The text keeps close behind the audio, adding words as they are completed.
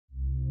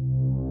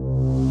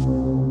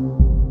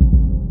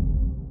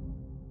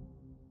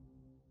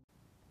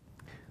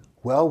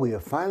Well, we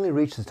have finally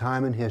reached the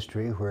time in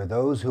history where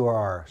those who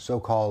are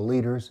so-called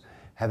leaders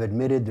have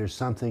admitted there's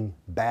something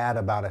bad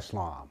about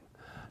Islam.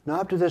 Now,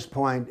 up to this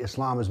point,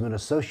 Islam has been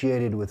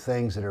associated with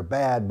things that are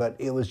bad, but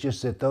it was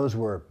just that those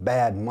were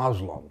bad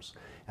Muslims,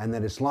 and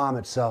that Islam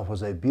itself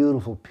was a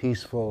beautiful,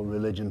 peaceful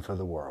religion for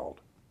the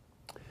world.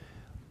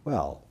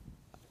 Well,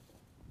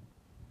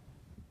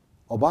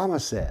 Obama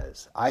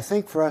says, "I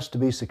think for us to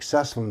be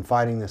successful in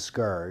fighting this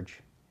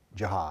scourge,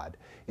 jihad,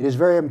 it is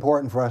very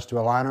important for us to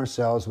align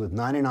ourselves with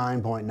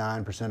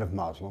 99.9% of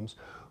Muslims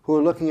who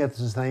are looking at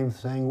the same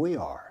thing we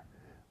are: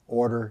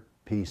 order,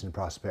 peace, and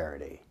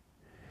prosperity.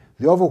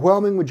 The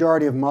overwhelming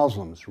majority of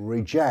Muslims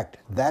reject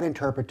that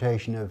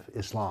interpretation of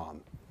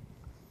Islam."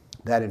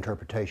 That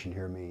interpretation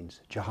here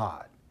means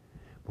jihad.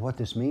 But what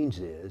this means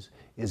is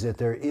that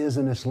there is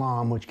an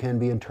Islam which can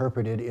be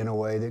interpreted in a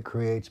way that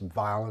creates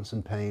violence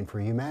and pain for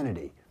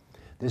humanity.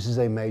 This is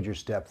a major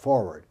step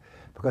forward,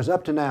 because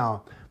up to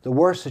now, the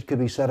worst that could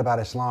be said about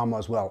Islam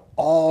was, well,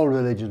 all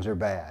religions are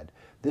bad.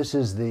 This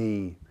is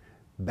the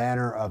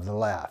banner of the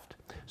left.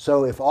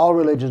 So if all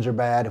religions are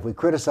bad, if we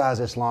criticize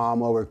Islam,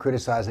 well, we're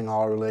criticizing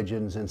all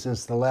religions, and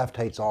since the left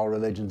hates all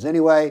religions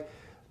anyway,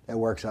 that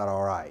works out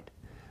all right.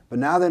 But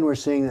now then we're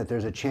seeing that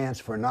there's a chance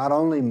for not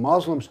only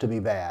Muslims to be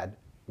bad,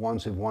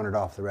 ones who've wandered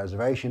off the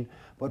reservation,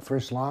 but for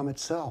Islam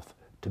itself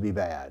to be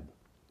bad.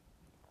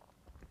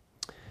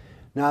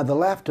 Now, the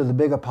left are the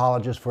big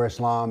apologists for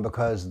Islam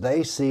because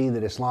they see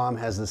that Islam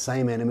has the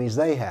same enemies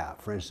they have.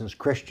 For instance,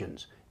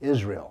 Christians,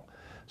 Israel.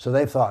 So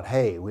they've thought,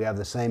 hey, we have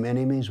the same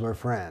enemies, we're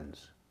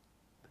friends.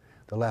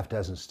 The left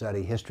doesn't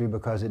study history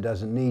because it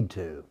doesn't need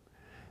to.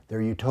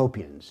 They're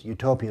utopians.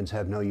 Utopians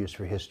have no use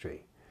for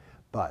history.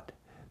 But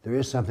there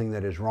is something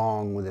that is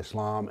wrong with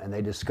Islam, and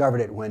they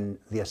discovered it when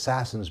the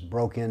assassins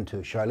broke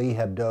into Charlie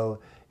Hebdo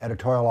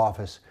editorial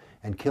office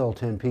and killed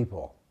 10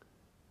 people.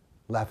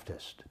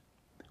 Leftist.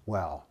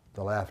 Well,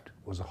 the left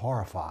was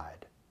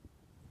horrified.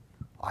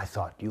 I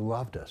thought you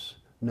loved us.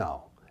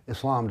 No,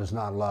 Islam does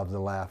not love the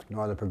left,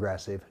 nor the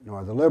progressive,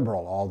 nor the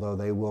liberal, although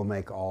they will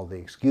make all the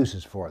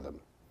excuses for them.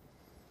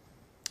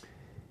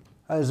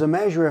 As a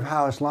measure of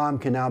how Islam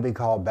can now be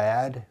called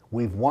bad,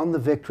 we've won the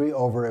victory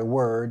over a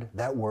word.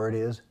 That word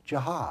is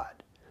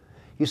jihad.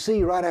 You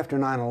see, right after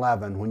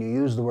 9/11, when you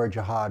used the word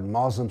jihad,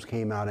 Muslims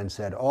came out and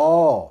said,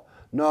 oh,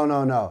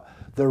 no.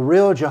 The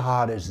real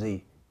jihad is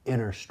the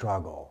inner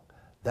struggle.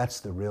 That's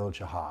the real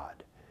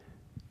jihad.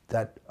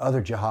 That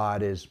other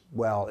jihad is,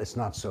 well, it's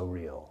not so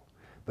real.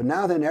 But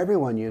now then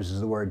everyone uses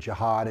the word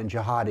jihad and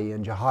jihadi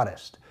and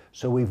jihadist.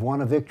 So we've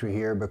won a victory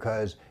here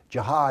because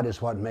jihad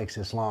is what makes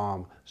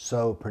Islam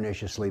so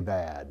perniciously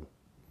bad.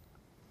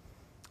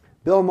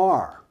 Bill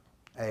Maher,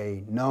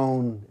 a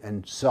known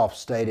and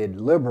self-stated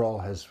liberal,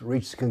 has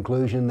reached the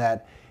conclusion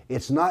that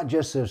it's not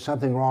just there's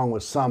something wrong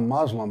with some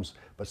Muslims,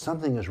 but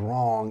something is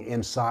wrong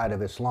inside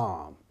of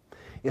Islam.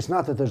 It's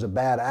not that there's a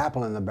bad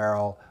apple in the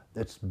barrel,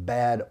 that's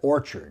bad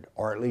orchard,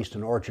 or at least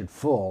an orchard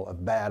full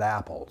of bad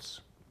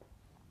apples.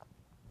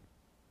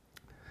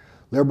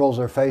 Liberals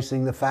are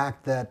facing the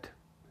fact that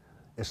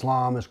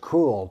Islam is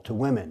cruel to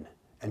women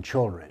and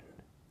children,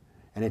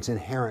 and it's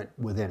inherent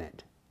within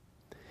it.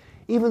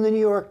 Even the New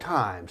York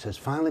Times has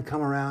finally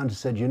come around and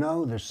said, you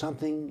know, there's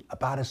something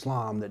about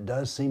Islam that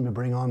does seem to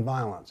bring on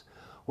violence.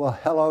 Well,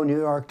 hello, New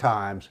York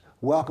Times.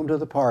 Welcome to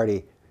the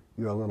party.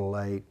 You're a little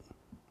late.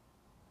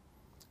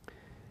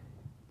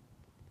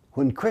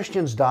 When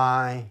Christians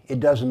die, it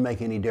doesn't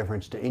make any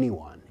difference to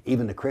anyone,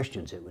 even the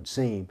Christians, it would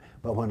seem.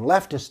 But when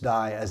leftists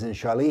die, as in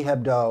Charlie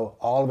Hebdo,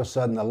 all of a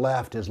sudden the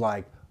left is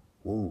like,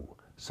 ooh,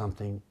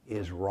 something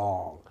is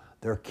wrong.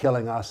 They're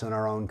killing us and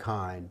our own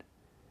kind.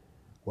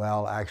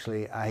 Well,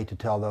 actually, I hate to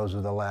tell those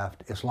of the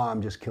left,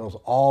 Islam just kills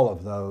all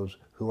of those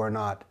who are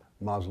not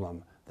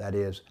Muslim, that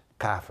is,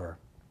 kafir.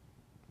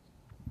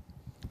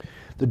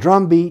 The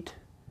drumbeat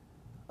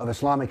of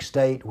Islamic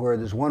State, where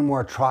there's one more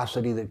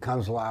atrocity that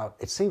comes out,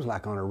 it seems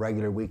like on a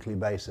regular weekly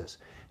basis,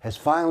 has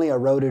finally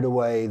eroded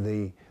away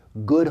the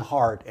good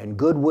heart and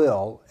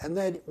goodwill, and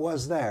that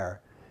was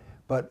there,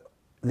 but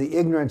the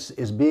ignorance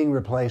is being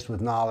replaced with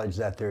knowledge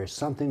that there is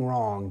something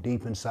wrong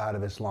deep inside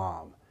of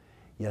Islam.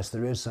 Yes,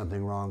 there is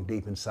something wrong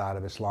deep inside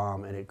of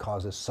Islam, and it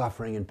causes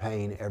suffering and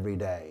pain every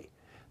day.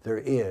 There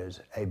is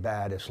a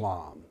bad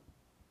Islam.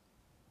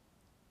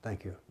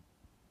 Thank you.